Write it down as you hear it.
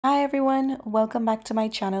Hi everyone, welcome back to my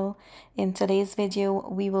channel. In today's video,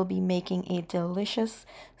 we will be making a delicious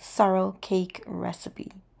sorrel cake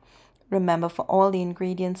recipe. Remember, for all the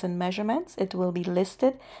ingredients and measurements, it will be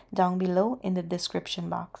listed down below in the description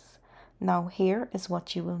box. Now here is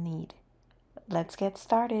what you will need. Let's get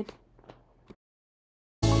started.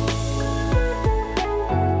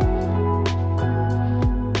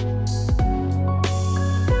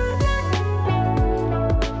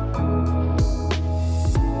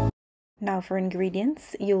 Now for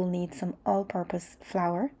ingredients, you'll need some all-purpose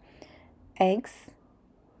flour, eggs,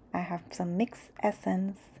 I have some mixed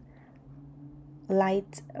essence,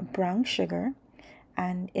 light brown sugar,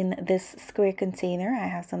 and in this square container I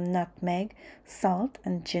have some nutmeg, salt,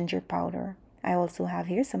 and ginger powder. I also have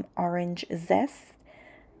here some orange zest,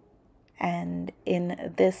 and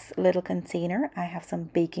in this little container I have some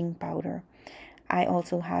baking powder. I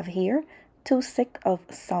also have here 2 sticks of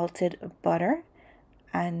salted butter,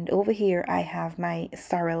 and over here I have my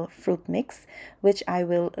sorrel fruit mix, which I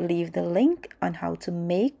will leave the link on how to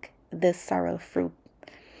make this sorrel fruit.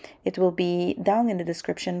 It will be down in the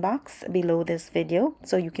description box below this video,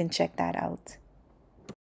 so you can check that out.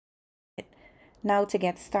 Now to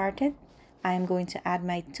get started, I am going to add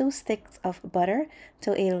my 2 sticks of butter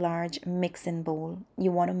to a large mixing bowl.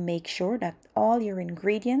 You want to make sure that all your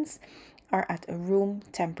ingredients are at room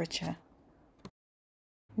temperature.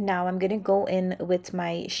 Now I'm going to go in with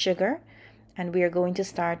my sugar, and we are going to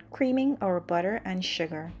start creaming our butter and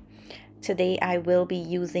sugar. Today I will be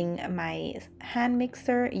using my hand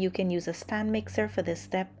mixer. You can use a stand mixer for this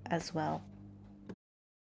step as well.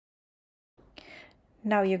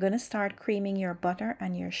 Now you're going to start creaming your butter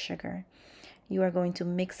and your sugar. You are going to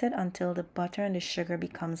mix it until the butter and the sugar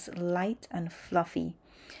becomes light and fluffy.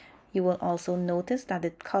 You will also notice that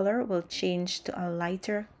the color will change to a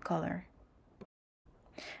lighter color.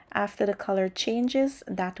 After the color changes,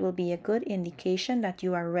 that will be a good indication that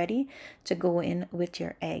you are ready to go in with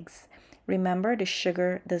your eggs. Remember, the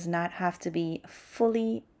sugar does not have to be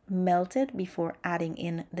fully melted before adding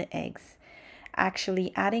in the eggs.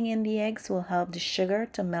 Actually, adding in the eggs will help the sugar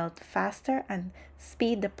to melt faster and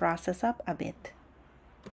speed the process up a bit.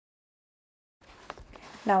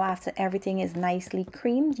 Now, after everything is nicely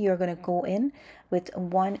creamed, you're going to go in with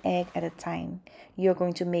 1 egg at a time. You're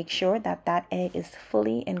going to make sure that that egg is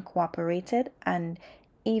fully incorporated and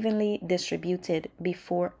evenly distributed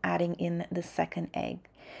before adding in the second egg.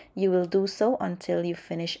 You will do so until you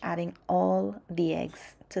finish adding all the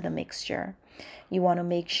eggs to the mixture. You want to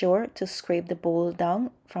make sure to scrape the bowl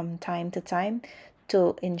down from time to time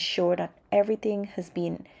to ensure that everything has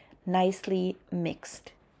been nicely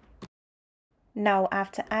mixed. Now,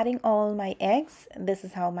 after adding all my eggs, this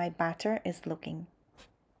is how my batter is looking.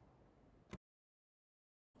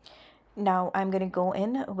 Now I'm going to go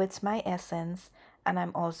in with my essence, and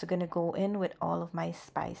I'm also going to go in with all of my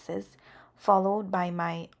spices, followed by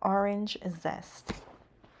my orange zest.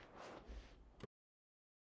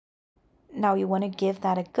 Now you want to give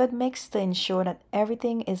that a good mix to ensure that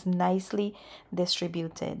everything is nicely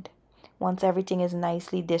distributed. Once everything is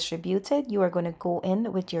nicely distributed, you are going to go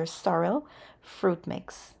in with your sorrel fruit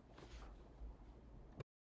mix.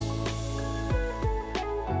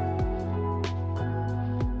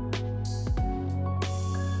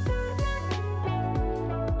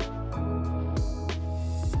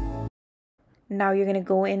 Now you're going to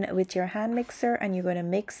go in with your hand mixer and you're going to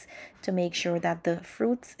mix to make sure that the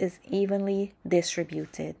fruits is evenly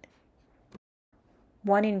distributed.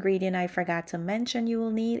 One ingredient I forgot to mention you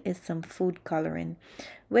will need is some food coloring,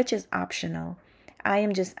 which is optional. I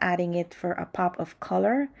am just adding it for a pop of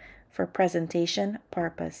color for presentation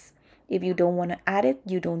purpose. If you don't want to add it,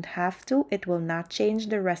 you don't have to. It will not change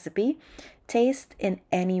the recipe taste in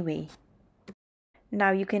any way. Now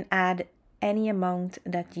you can add any amount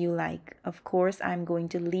that you like. Of course, I'm going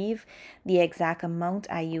to leave the exact amount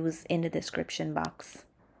I use in the description box.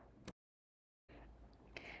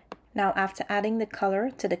 Now, after adding the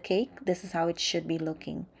color to the cake, this is how it should be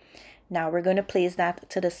looking. Now we're going to place that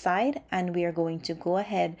to the side, and we are going to go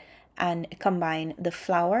ahead and combine the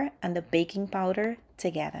flour and the baking powder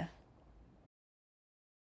together.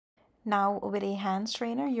 Now with a hand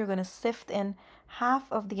strainer, you're going to sift in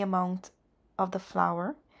half of the amount of the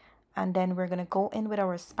flour, and then we're going to go in with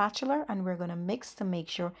our spatula and we're going to mix to make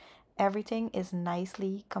sure everything is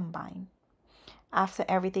nicely combined. After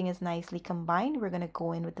everything is nicely combined, we're going to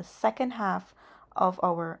go in with the second half of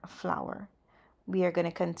our flour. We are going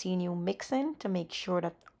to continue mixing to make sure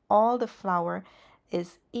that all the flour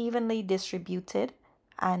is evenly distributed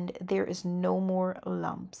and there is no more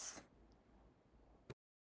lumps.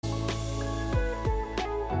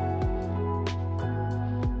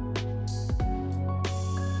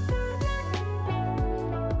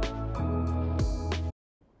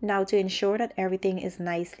 Now, to ensure that everything is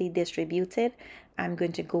nicely distributed, I'm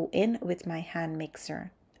going to go in with my hand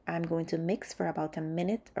mixer. I'm going to mix for about a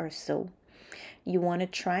minute or so. You want to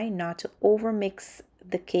try not to overmix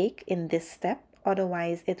the cake in this step,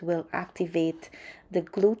 otherwise it will activate the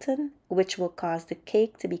gluten, which will cause the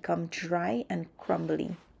cake to become dry and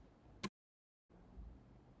crumbly.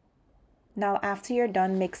 Now, after you're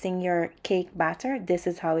done mixing your cake batter, this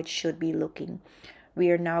is how it should be looking. We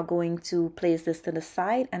are now going to place this to the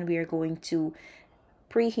side, and we are going to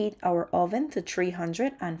preheat our oven to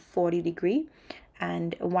 340 degrees.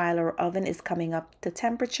 And while our oven is coming up to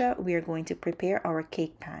temperature, we are going to prepare our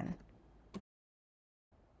cake pan.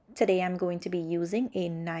 Today I'm going to be using a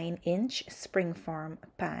 9-inch springform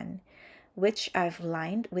pan, which I've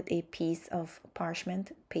lined with a piece of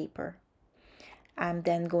parchment paper. I'm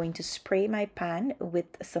then going to spray my pan with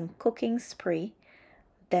some cooking spray.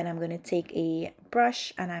 Then I'm going to take a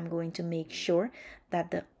brush and I'm going to make sure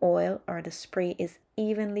that the oil or the spray is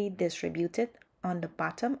evenly distributed on the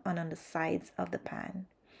bottom and on the sides of the pan.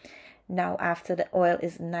 Now, after the oil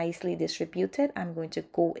is nicely distributed, I'm going to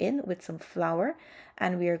go in with some flour,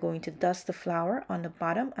 and we are going to dust the flour on the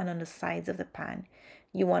bottom and on the sides of the pan.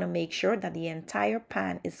 You want to make sure that the entire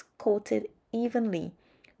pan is coated evenly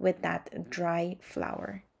with that dry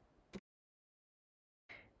flour.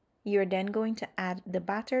 You're then going to add the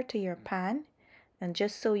batter to your pan, and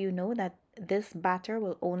just so you know that this batter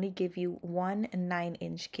will only give you one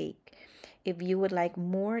 9-inch cake. If you would like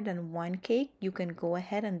more than one cake, you can go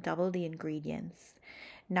ahead and double the ingredients.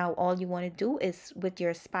 Now all you want to do is with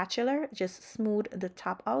your spatula, just smooth the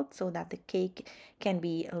top out so that the cake can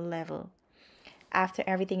be level. After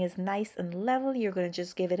everything is nice and level, you're going to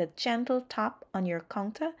just give it a gentle tap on your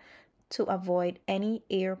counter to avoid any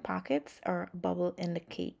air pockets or bubble in the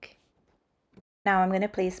cake. Now I'm going to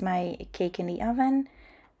place my cake in the oven.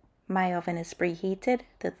 My oven is preheated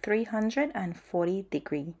to 340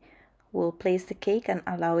 degrees. We'll place the cake and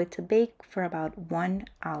allow it to bake for about 1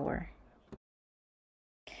 hour.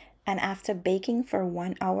 And after baking for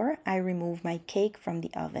 1 hour, I remove my cake from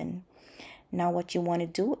the oven. Now what you want to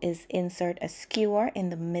do is insert a skewer in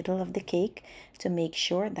the middle of the cake to make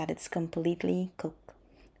sure that it's completely cooked.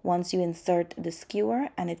 Once you insert the skewer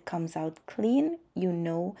and it comes out clean, you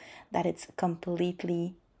know that it's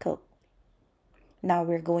completely cooked. Now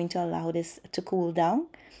we're going to allow this to cool down,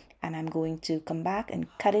 and I'm going to come back and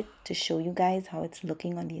cut it to show you guys how it's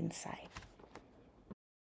looking on the inside.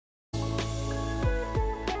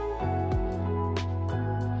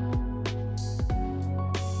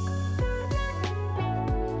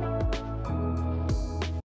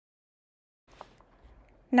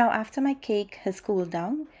 Now after my cake has cooled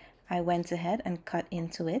down, I went ahead and cut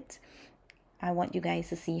into it. I want you guys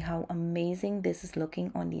to see how amazing this is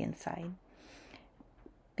looking on the inside.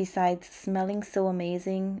 Besides smelling so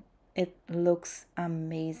amazing, it looks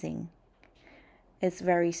amazing. It's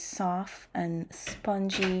very soft and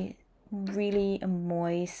spongy, really a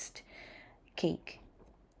moist cake.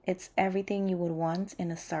 It's everything you would want in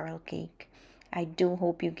a sorrel cake. I do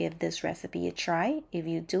hope you give this recipe a try. If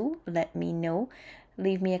you do, let me know.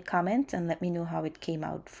 Leave me a comment and let me know how it came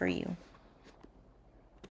out for you.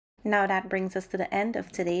 Now that brings us to the end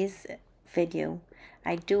of today's video.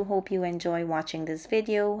 I do hope you enjoy watching this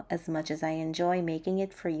video as much as I enjoy making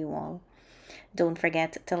it for you all. Don't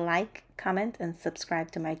forget to like, comment, and subscribe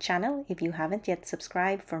to my channel if you haven't yet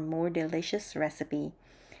subscribed for more delicious recipe.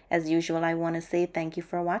 As usual, I want to say thank you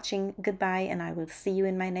for watching. Goodbye, and I will see you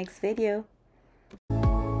in my next video.